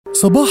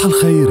صباح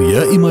الخير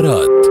يا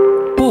امارات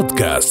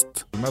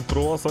بودكاست.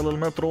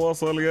 المترو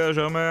وصل يا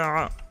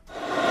جماعة.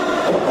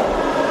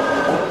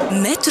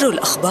 مترو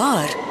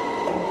الأخبار.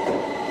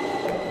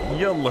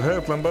 يلا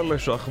هات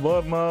لنبلش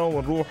أخبارنا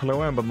ونروح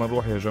لوين بدنا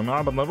نروح يا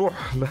جماعة. بدنا نروح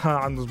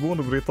عند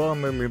زبون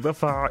بريطاني اللي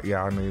دفع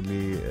يعني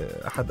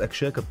لأحد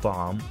أكشاك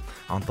الطعام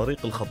عن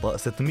طريق الخطأ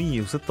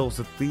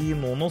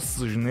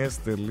 666.5 جنيه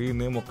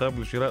استرليني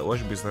مقابل شراء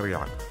وجبة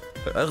سريعة،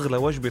 أغلى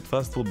وجبة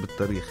فاست فود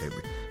بالتاريخ. هذه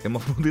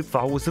المفروض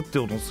يدفع هو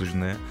 6.5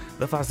 جنيه،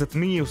 دفع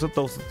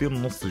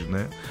 666.5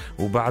 جنيه.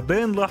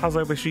 وبعدين لاحظ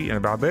هذا الشيء، يعني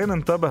بعدين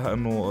انتبه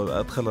أنه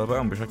أدخل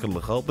الرقم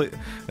بشكل خاطئ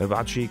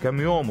بعد شيء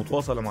كم يوم،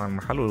 وتواصل مع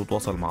المحل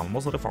وتواصل مع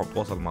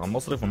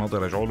المصرف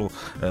وناطر يرجعوا له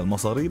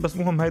المصاري. بس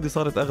مهم هيدي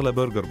صارت أغلى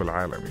برجر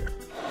بالعالم يعني.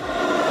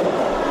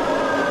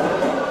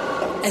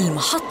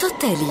 المحطة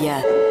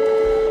التالية.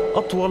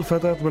 أطول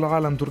فتاة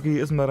بالعالم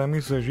تركية اسمها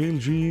راميسا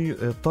جيلجي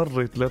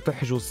اضطرت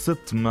لتحجز 6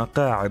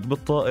 مقاعد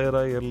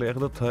بالطائرة اللي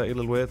أخذتها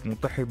إلى الولايات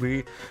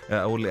المتحدة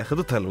أو اللي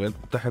أخذتها الولايات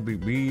المتحدة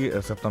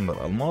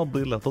بسبتمبر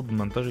الماضي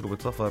لتضمن تجربة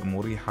سفر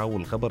مريحة.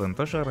 والخبر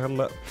انتشر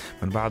هلأ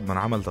من بعد ما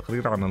عمل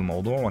تقرير عن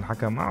الموضوع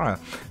وانحكى معه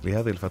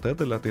لهذه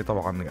الفتاة التي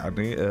طبعا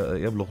يعني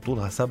يبلغ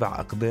طولها 7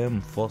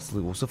 أقدام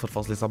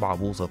و0.7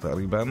 بوصة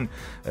تقريبا،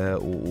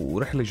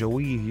 ورحلة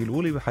جوية هي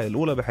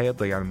الأولى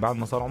بحياتها. يعني بعد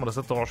ما صار عمرها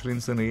 26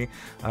 سنة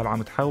قال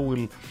عم تحول.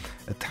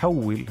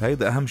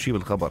 هيدا أهم شيء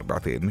بالخبر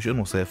بعتقد، مش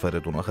إنه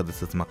سافرت وإنه أخذت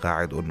 6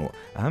 مقاعد، وإنه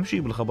أهم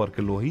شيء بالخبر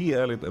كله هي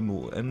قالت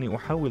إني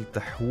أحاول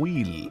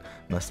تحويل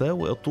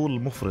مساوئ الطول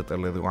المفرط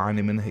الذي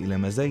أعاني منه إلى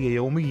مزايا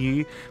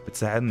يومية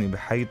بتساعدني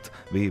بحيث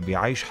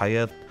بعيش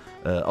حياة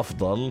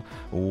أفضل.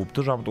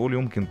 وبترجع بتقول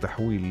يمكن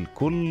تحويل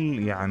كل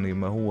يعني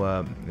ما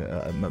هو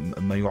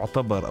ما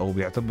يعتبر أو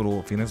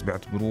بيعتبروا في ناس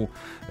بيعتبروه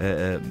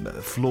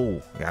فلو،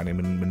 يعني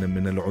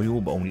من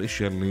العيوب أو من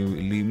الأشياء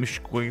اللي مش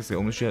كويسة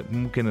أو مش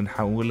ممكن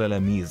نحولها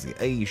لميزة.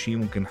 أي شيء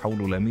ممكن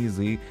نحوله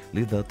لميزة،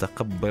 لذا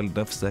تقبل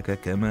نفسك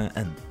كما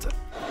أنت.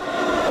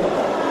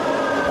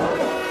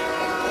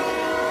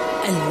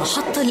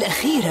 المحطة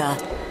الأخيرة.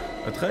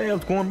 تخيل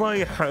تكون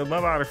رايح ما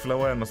بعرف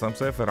لوين، مثلا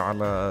مسافر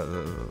على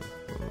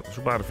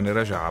شو بعرف اني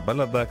راجع على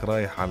بلدك،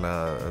 رايح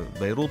على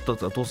بيروت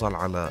توصل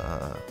على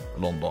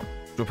لندن.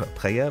 شوف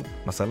تخيل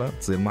مثلا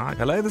تصير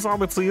معك. هلا هيدي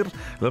صعبة تصير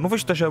لأنه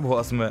فيش تشابه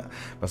أسماء،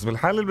 بس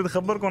بالحالة اللي بدي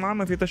أخبركم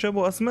عنها في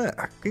تشابه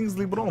أسماء.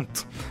 ليبرون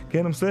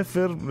كان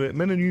مسافر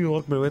من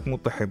نيويورك بالولايات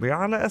المتحدة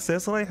على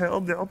أساس رايح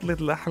يقضي عطلة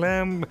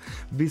الأحلام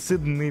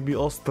بسيدني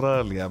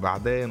بأستراليا.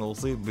 بعدين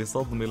أصيب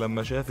بصدمة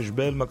لما شاف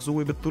جبال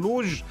مكسوة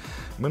بالثلوج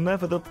من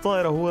نافذة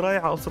الطائرة. هو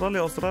رايح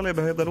على أستراليا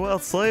بهذا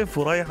الوقت صيف،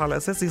 ورايح على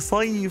أساس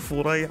يصيف،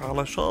 ورايح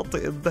على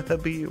شاطئ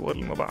الذهبي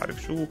والما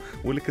بعرف شو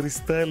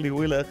والكريستالي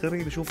وإلى آخره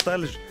يشوف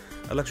ثلج.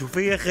 قال لك شو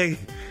في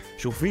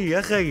يا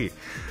أخي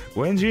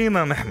وين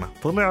جينا نحن؟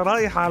 طلع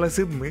رايح على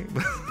سيدني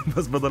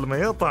بس بدل ما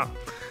يقطع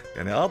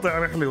يعني قاطع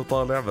رحلة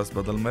وطالع، بس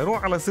بدل ما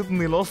يروح على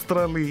سيدني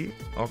الأسترالي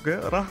أوكي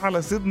راح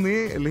على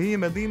سيدني اللي هي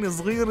مدينة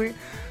صغيرة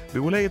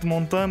بولاية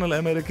مونتانا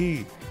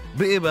الأمريكية.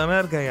 بقي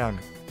بأمريكا يعني.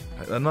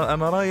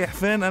 أنا رايح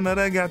فين؟ أنا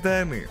راجع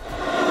تاني.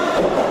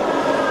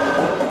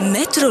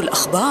 مترو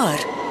الأخبار.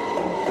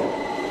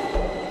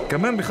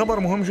 كمان بخبر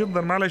مهم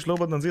جدا، معلش لو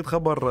بدنا نزيد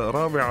خبر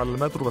رابع على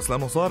المترو بس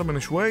لأنه صار من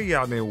شوي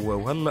يعني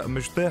وهلأ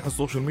مجتاح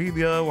السوشيال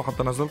ميديا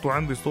وحتى نزلته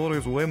عندي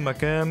ستوريز. وين ما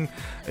كان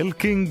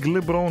الكينج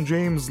ليبرون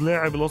جيمس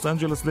لاعب لوس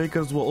أنجلوس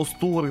ليكرز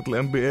وأسطورة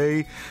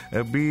الNba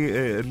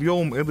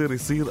اليوم قدر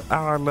يصير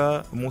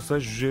أعلى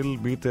مسجل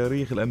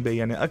بتاريخ الNba،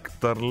 يعني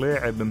أكثر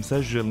لاعب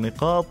مسجل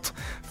نقاط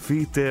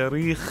في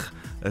تاريخ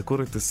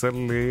كرة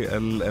السلة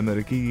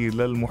الأمريكية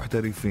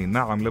للمحترفين.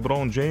 نعم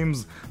ليبرون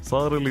جيمس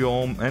صار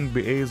اليوم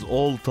NBA's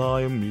all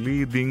time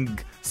leading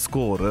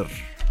scorer.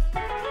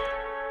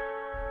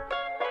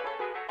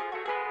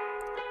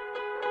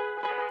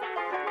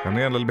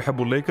 يعني اللي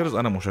بيحبوا الليكرز،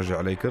 أنا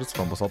مشجع ليكرز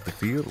فانبسطت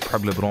كثير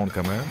وبحب ليبرون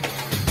كمان،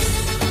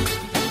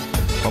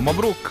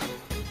 فمبروك.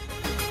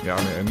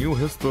 يعني a new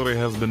history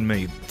has been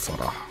made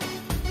صراحة،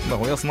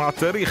 إنه يصنع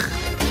التاريخ.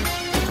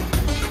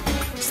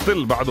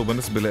 ستيل بعده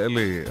بالنسبة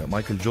لي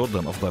مايكل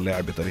جوردن أفضل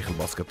لاعب بتاريخ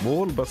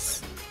الباسكتبول،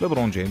 بس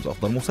ليبرون جيمس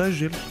أفضل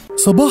مسجل.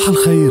 صباح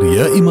الخير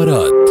يا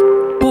إمارات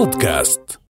بودكاست.